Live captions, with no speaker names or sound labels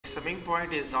summing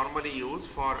point is normally used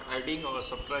for adding or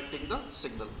subtracting the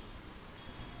signal.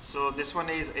 So this one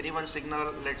is any one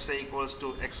signal, let's say equals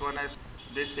to x1s,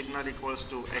 this signal equals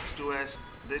to x2s,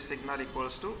 this signal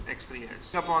equals to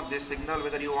x3s. Upon this signal,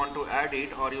 whether you want to add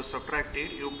it or you subtract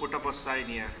it, you put up a sign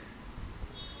here.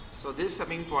 So this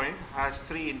summing point has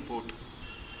 3 input,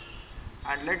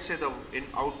 and let's say the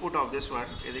output of this one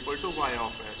is equal to y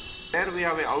of s. Here we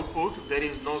have a output, there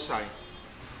is no sign,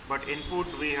 but input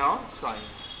we have sign.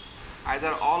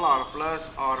 Either all are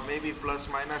plus or maybe plus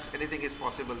minus, anything is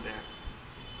possible there.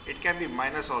 It can be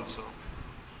minus also.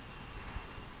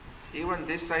 Even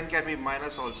this sign can be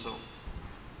minus also,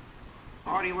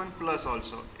 or even plus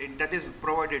also. That is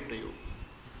provided to you.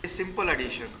 A simple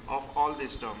addition of all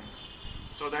this term.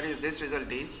 So that is, this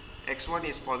result is x1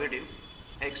 is positive,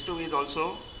 x2 is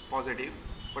also positive,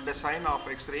 but the sign of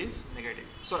x3 is negative.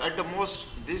 So at the most,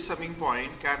 this summing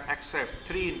point can accept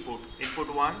 3 input,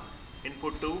 input 1,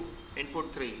 input 2,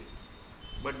 input 3,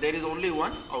 but there is only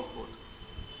one output.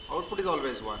 Output is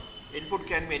always 1. Input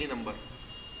can be any number.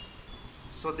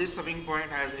 So this summing point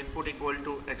has input equal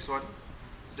to x1,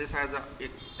 this has a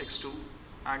x2,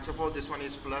 and suppose this one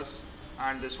is plus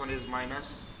and this one is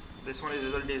minus. This one is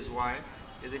result is y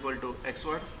is equal to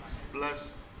x1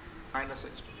 plus minus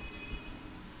x2.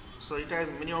 So it has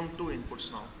minimum 2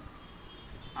 inputs now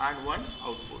and 1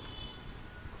 output.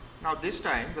 Now this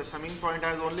time the summing point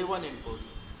has only 1 input.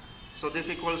 So this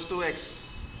equals to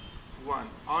x1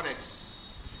 or x,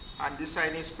 and this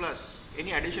sign is plus.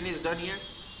 Any addition is done here.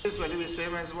 This value is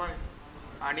same as y,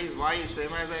 and his y is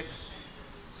same as x.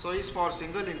 So is for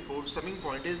single input, summing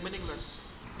point is meaningless.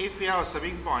 If we have a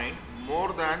summing point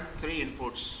more than 3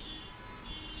 inputs,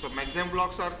 so maximum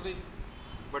blocks are 3,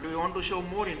 but we want to show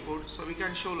more input, so we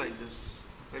can show like this.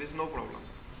 There is no problem.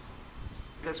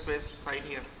 Let us space sign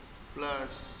here,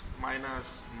 plus,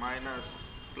 minus, minus,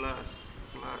 plus,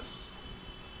 plus.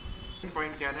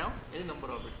 Point can have any number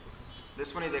of it.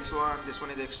 This one is x1, this one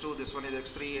is x2, this one is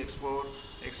x3, x4,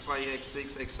 x5,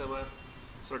 x6, x7.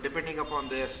 So depending upon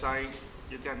their sign,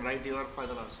 you can write your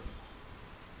final answer.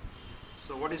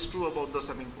 So what is true about the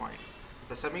summing point?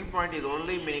 The summing point is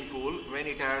only meaningful when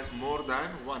it has more than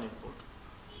 1 input,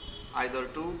 either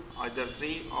 2, either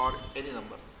 3, or any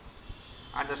number.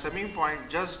 And the summing point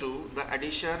just do the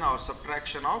addition or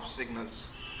subtraction of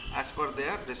signals as per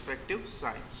their respective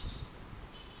signs.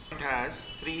 It has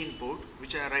 3 input,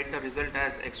 which I write the result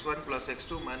as x1 plus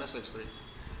x2 minus x3.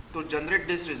 To generate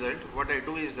this result, what I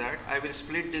do is that I will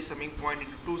split this summing point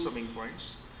into 2 summing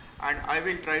points, and I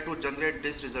will try to generate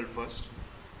this result first.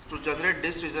 To generate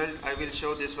this result, I will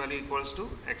show this value equals to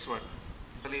x1,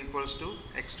 value equals to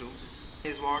x2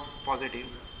 is what? Positive.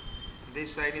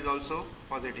 This sign is also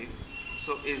positive.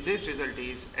 So is this result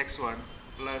is x1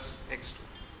 plus x2.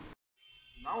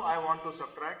 Now I want to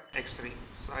subtract x3,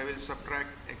 so I will subtract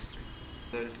x3.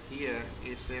 Result here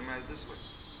is same as this one.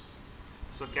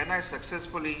 So can I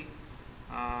successfully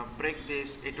break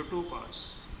this into 2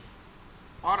 parts?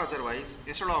 Or otherwise,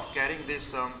 instead of carrying this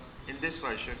sum in this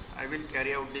fashion, I will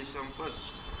carry out this sum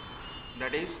first.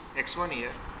 That is x1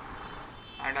 here,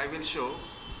 and I will show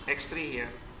x3 here.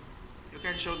 You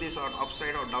can show this on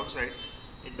upside or downside,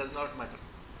 it does not matter.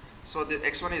 So the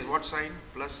x1 is what sign?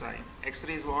 Plus sign. x3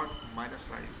 is what? Minus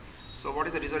sign. So what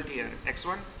is the result here?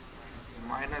 x1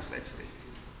 minus x3.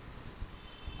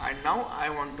 And now I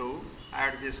want to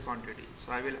add this quantity.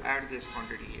 So I will add this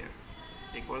quantity here,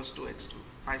 equals to x2.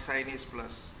 My sign is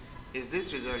plus. Is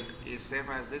this result is same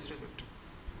as this result?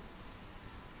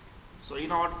 So in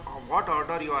what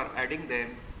order you are adding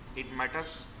them, it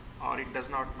matters or it does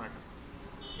not matter?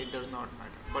 It does not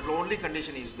matter. But the only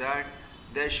condition is that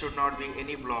there should not be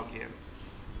any block here.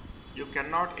 You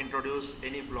cannot introduce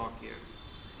any block here.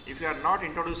 If you are not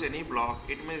introduce any block,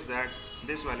 it means that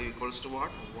this value equals to what?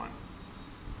 1.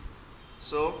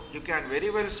 So you can very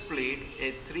well split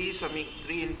a 3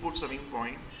 input summing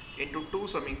point into 2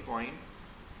 summing point,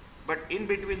 but in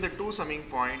between the 2 summing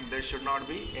point there should not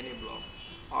be any block,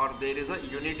 or there is a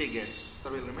unity gain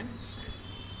that will remain same.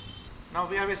 Now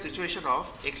we have a situation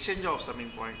of exchange of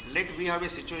summing point. Let we have a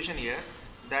situation here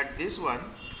that this one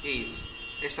is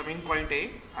a summing point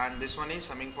A and this one is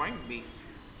summing point B.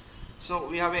 So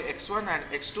we have a x1 and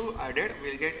x2 added,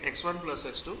 we will get x1 plus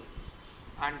x2,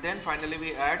 and then finally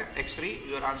we add x3,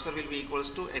 your answer will be equals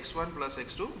to x1 plus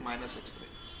x2 minus x3.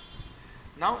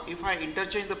 Now if I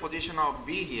interchange the position of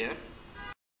B here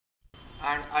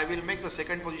and I will make the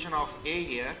second position of A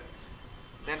here,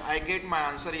 then I get my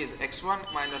answer is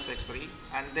x1 minus x3,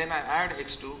 and then I add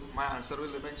x2, my answer will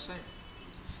remain same.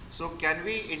 So can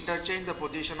we interchange the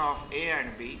position of A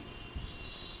and B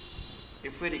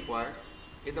if we require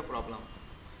in the problem?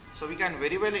 So we can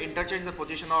very well interchange the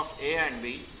position of A and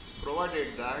B,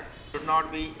 provided that should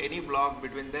not be any block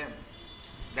between them.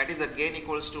 That is, the gain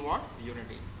equals to what?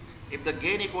 Unity. If the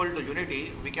gain equal to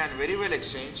unity, we can very well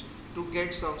exchange to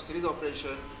get some series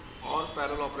operation or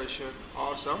parallel operation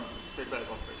or some feedback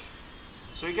operation.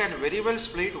 So we can very well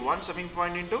split one summing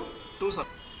point into two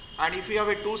summing. And if you have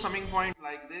a two summing point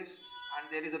like this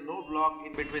and there is a no block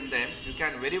in between them, you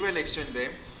can very well exchange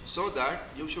them so that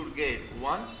you should get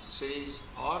one series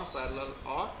or parallel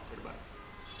or feedback.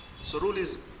 So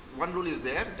one rule is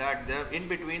there that in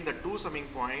between the two summing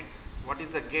point, what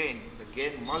is the gain? The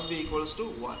gain must be equals to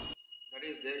 1. That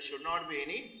is, there should not be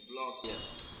any block here,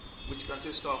 which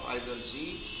consists of either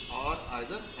G or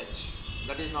either H.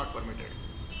 That is not permitted.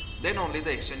 Then only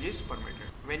the exchange is permitted.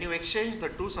 When you exchange the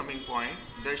two summing point,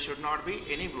 there should not be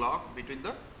any block between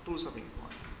the two summing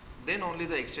point. Then only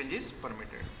the exchange is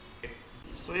permitted.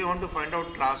 So you want to find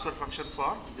out transfer function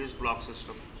for this block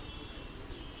system.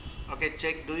 Okay,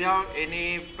 check. Do you have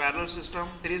any parallel system?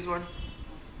 Series one?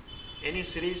 Any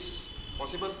series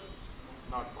possible?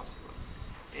 Not possible.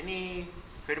 Any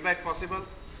feedback possible?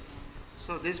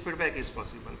 So this feedback is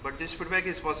possible, but this feedback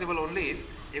is possible only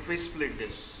if we split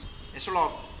this. Instead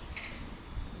of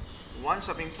one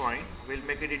summing point, we'll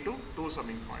make it into two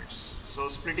summing points. So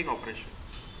splitting operation.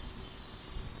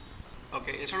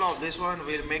 Okay, instead of this one,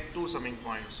 we'll make two summing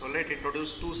points. So let's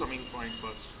introduce two summing point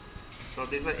first. So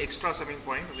this is an extra summing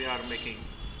point we are making.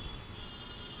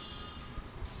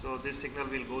 So this signal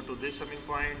will go to this summing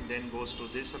point, then goes to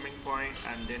this summing point,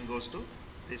 and then goes to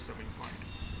this summing point.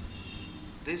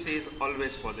 This is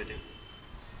always positive.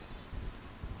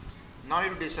 Now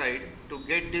you decide to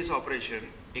get this operation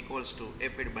equals to a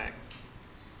feedback.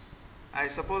 I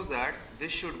suppose that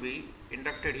this should be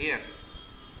inducted here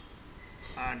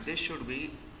and this should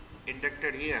be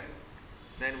inducted here.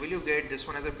 Then will you get this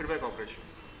one as a feedback operation?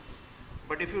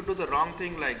 But if you do the wrong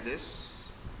thing like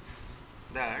this,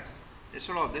 that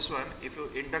instead of this one, if you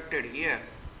inducted here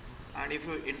and if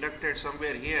you inducted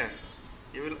somewhere here,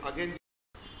 you will again.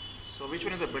 So which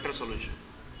one is the better solution?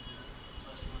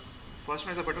 First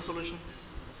one is the better solution.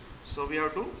 So we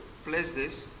have to place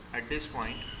this at this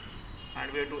point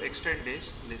and we have to extend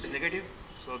this. This is negative,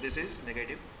 so this is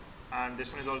negative, and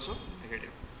this one is also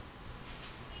negative.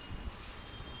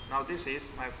 Now this is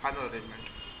my final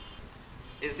arrangement.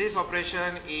 Is this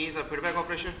operation is a feedback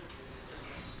operation?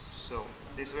 So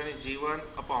this one is G1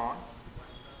 upon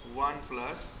 1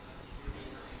 plus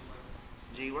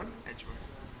G1 H1.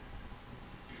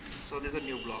 So this is a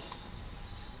new block.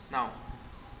 Now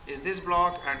is this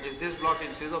block and is this block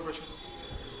in series operation?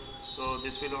 So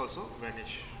this will also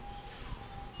vanish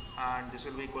and this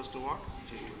will be equals to what?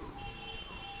 G2.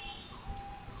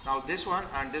 Now this one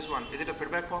and this one, is it a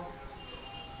feedback form?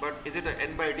 But is it a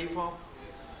n by d form?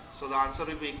 So the answer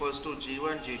will be equals to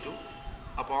G1 G2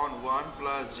 upon 1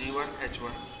 plus G1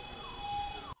 H1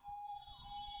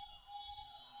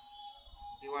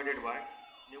 divided by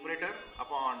numerator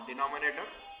upon denominator.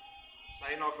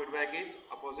 Sign of feedback is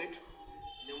opposite.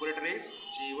 Numerator is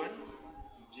G1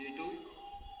 G2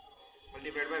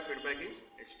 multiplied by feedback is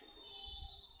H2.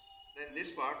 Then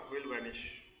this part will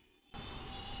vanish.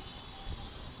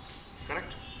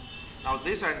 Correct? Now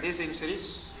this and this in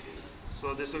series,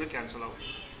 so this will cancel out.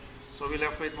 So we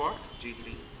left with what?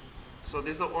 G3. So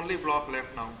this is the only block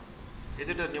left now. Is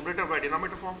it a numerator by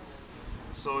denominator form?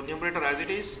 So numerator as it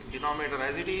is, denominator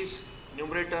as it is,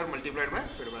 numerator multiplied by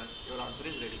feedback. Your answer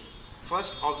is ready.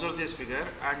 First observe this figure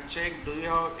and check, do you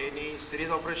have any series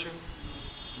operation?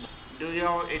 Do you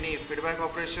have any feedback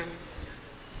operation?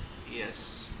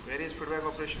 Yes. Where is feedback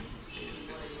operation? Is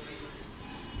this.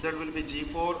 That will be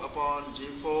G4 upon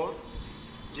G4,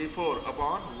 G4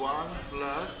 upon 1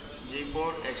 plus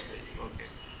G4 H3. Okay.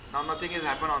 Now nothing has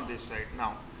happened on this side.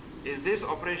 Now, is this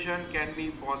operation can be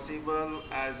possible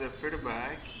as a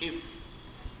feedback if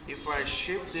I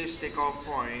shift this takeoff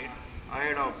point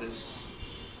ahead of this.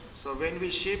 So when we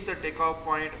shift the takeoff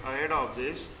point ahead of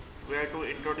this, we have to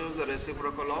introduce the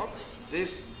reciprocal of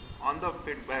this on the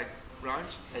feedback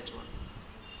branch H1.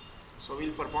 So we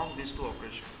will perform these two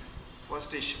operations.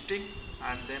 First is shifting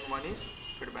and then one is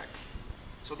feedback.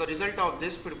 So the result of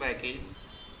this feedback is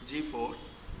G4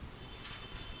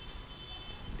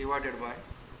 divided by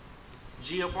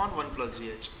G upon 1 plus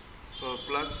GH. So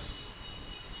plus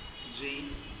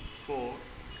G4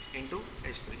 into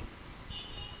H3.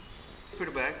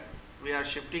 Feedback, we are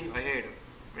shifting ahead.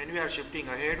 When we are shifting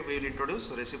ahead, we will introduce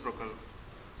reciprocal.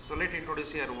 So let's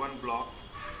introduce here one block.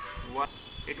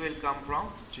 It will come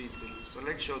from G3. So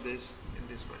let's show this in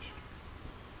this fashion.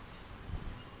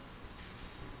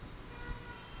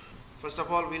 First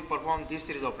of all, we'll perform this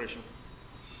series operation.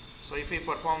 So if we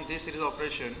perform this series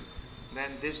operation,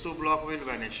 then this two block will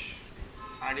vanish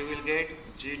and you will get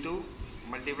G2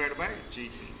 multiplied by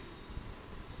G3.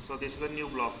 So this is the new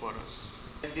block for us.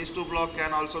 And these two block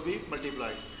can also be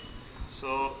multiplied.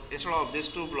 So instead of this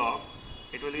two block,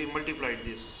 it will be multiplied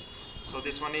this. So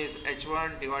this one is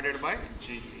H1 divided by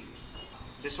G3.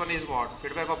 This one is what?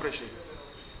 Feedback operation.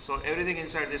 So everything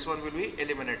inside this one will be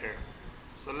eliminated.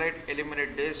 So let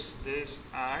eliminate this, this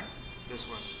and this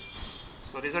one.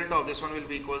 So result of this one will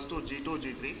be equals to G2,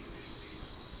 G3,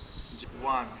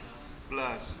 G1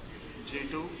 plus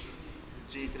G2,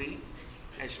 G3,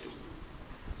 H2.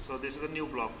 So this is the new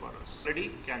block for us.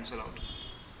 Ready? Cancel out.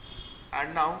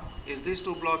 And now is this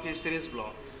two block is series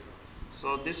block.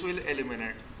 So this will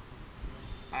eliminate.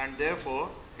 And therefore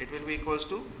it will be equals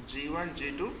to G1,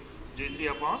 G2,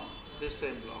 G3 upon this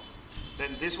same block.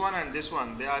 Then this one and this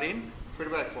one, they are in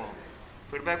feedback form.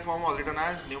 Feedback form was written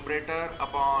as numerator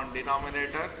upon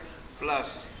denominator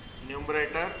plus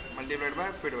numerator multiplied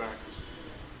by feedback.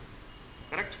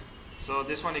 Correct? So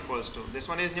this one equals to, this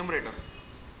one is numerator,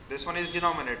 this one is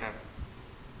denominator,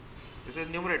 this is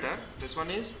numerator, this one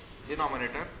is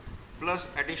denominator, plus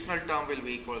additional term will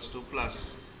be equals to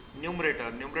plus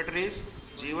numerator. Numerator is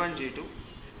G1, G2,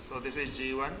 so this is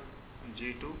G1,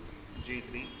 G2,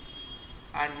 G3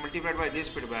 and multiplied by this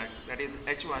feedback, that is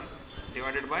H1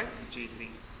 divided by G3.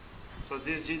 So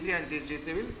this G3 and this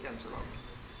G3 will cancel out.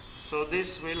 So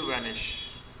this will vanish.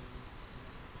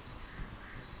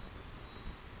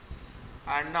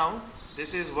 And now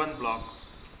this is one block,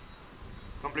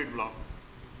 complete block.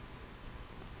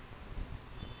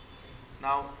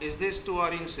 Now is this two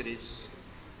are in series?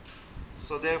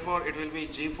 So therefore it will be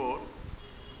G4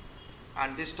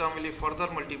 and this term will be further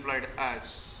multiplied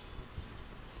as.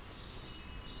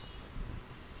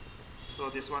 So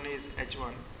this one is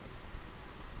H1,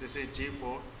 this is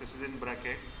G4, this is in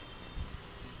bracket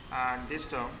and this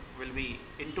term will be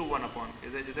into 1 upon,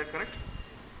 is that correct?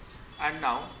 And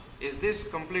now is this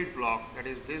complete block, that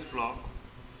is this block,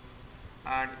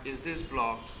 and is this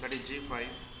block, that is G5,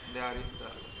 they are in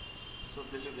the, so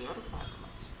this is your path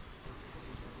lines.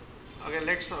 Okay,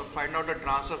 let's find out the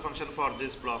transfer function for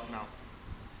this block now.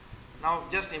 Now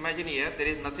just imagine here, there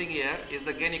is nothing here, is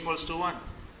the gain equals to 1.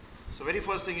 So very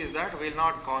first thing is that we will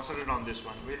not concentrate on this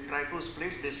one, we will try to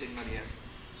split this signal here.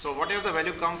 So whatever the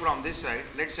value come from this side,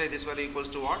 let's say this value equals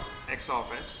to what? X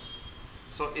of s.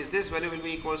 So is this value will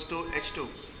be equals to H2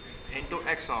 into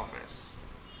X of s.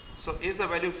 So is the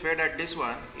value fed at this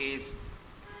one is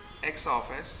X of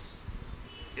s,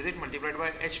 is it multiplied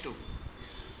by H2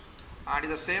 and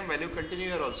is the same value continue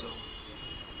here also,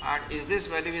 and is this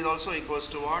value is also equals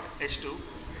to what? H2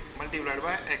 multiplied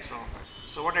by X of s.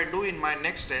 So what I do in my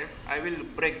next step, I will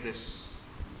break this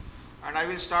and I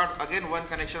will start again one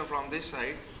connection from this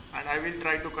side and I will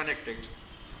try to connect it.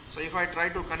 So if I try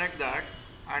to connect that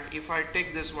and if I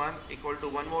take this one equal to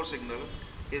one more signal,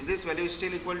 is this value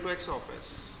still equal to X of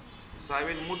s? So I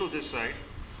will move to this side,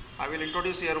 I will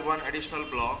introduce here one additional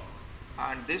block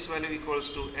and this value equals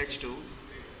to H2,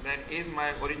 then is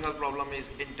my original problem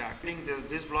is intact.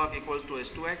 This block equals to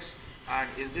H2X and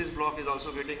is this block is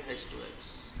also getting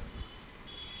H2X.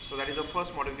 So that is the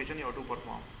first modification you have to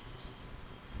perform.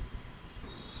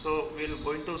 So we are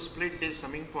going to split this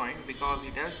summing point because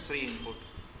it has 3 input.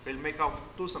 We will make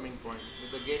up 2 summing point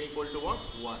with the gain equal to what?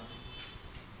 1.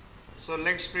 So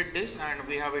let's split this and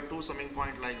we have a 2 summing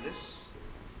point like this.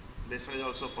 This one is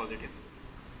also positive.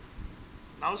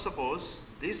 Now suppose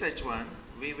this H1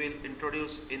 we will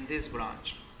introduce in this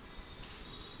branch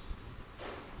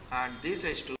and this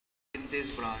H2 in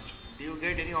this branch. Do you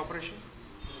get any operation?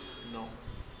 No.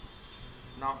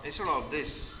 Now instead of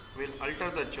this, we will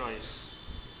alter the choice.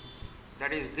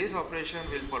 That is, this operation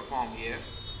will perform here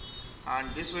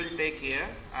and this will take here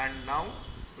and now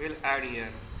we will add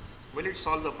here. Will it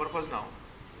solve the purpose now?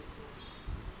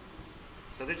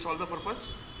 Does it solve the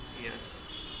purpose? Yes,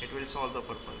 it will solve the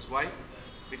purpose. Why?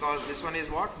 Because this one is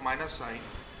what? Minus sign.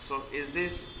 So is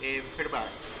this a feedback?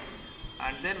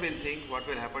 And then we'll think what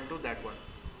will happen to that one.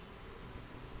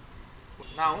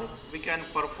 Now we can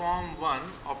perform one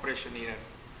operation here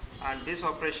and this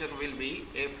operation will be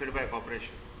a feedback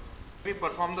operation. If we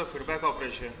perform the feedback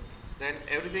operation, then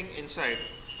everything inside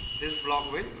this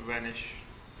block will vanish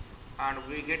and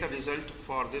we get a result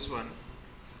for this one.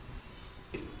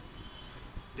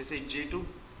 This is G2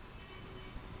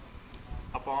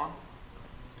 upon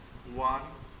 1,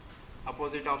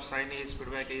 opposite of sign is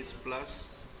feedback is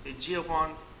plus, is G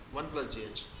upon 1 plus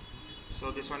GH. So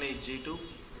this one is G2,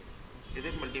 is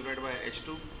it multiplied by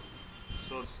H2.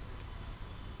 So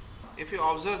if you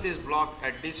observe this block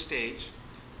at this stage,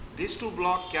 these two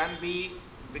blocks can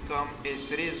become a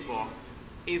series block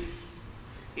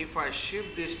if I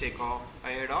shift this takeoff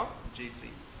ahead of G3.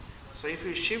 So if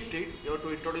you shift it, you have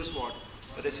to introduce what?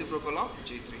 A reciprocal of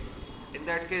G3. In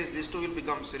that case, these two will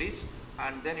become series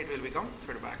and then it will become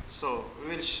feedback. So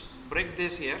we will break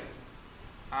this here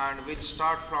and we'll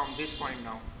start from this point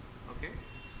now. Okay.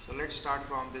 So let's start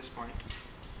from this point.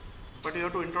 But you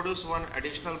have to introduce one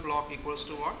additional block equals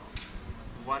to what?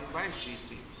 1 by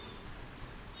G3.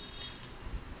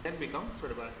 Then become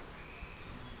feedback.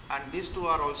 And these two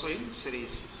are also in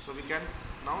series. So we can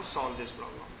now solve this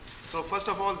problem. So first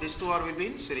of all, these two will be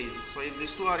in series. So if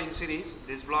these two are in series,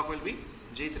 this block will be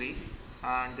G3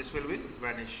 and this will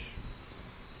vanish.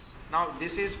 Now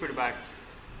this is feedback.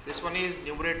 This one is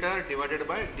numerator divided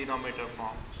by denominator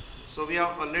form. So we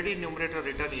have already numerator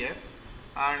written here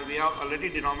and we have already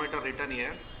denominator written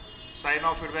here. Sign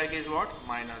of feedback is what?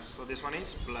 Minus. So this one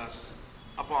is plus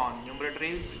upon numerator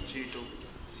is G2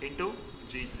 into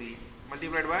G3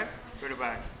 multiplied by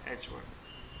feedback H1.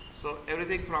 So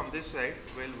everything from this side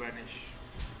will vanish.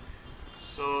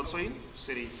 So in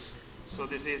series. So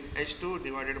this is H2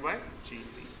 divided by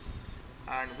G3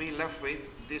 and we left with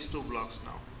these two blocks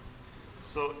now.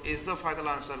 So is the final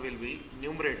answer will be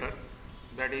numerator,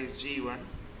 that is G1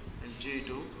 and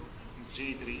G2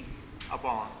 G3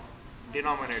 upon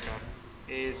denominator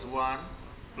is 1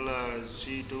 plus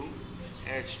G2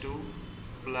 H2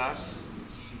 plus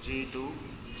G2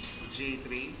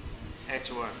 G3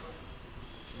 H1.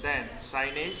 Then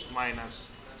sign is minus.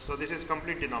 So this is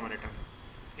complete denominator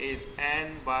is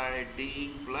N by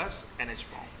D plus NH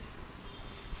form.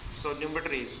 So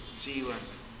numerator is G1.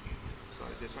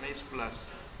 Sorry, this one is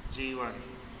plus G1,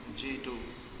 G2,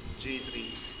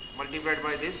 G3 multiplied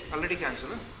by this already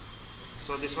cancelled.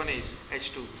 So this one is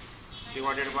H2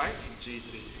 divided by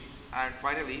G3 and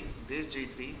finally this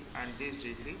G3 and this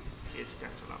G3 is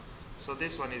cancelled out. So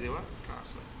this one is your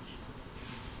transfer function.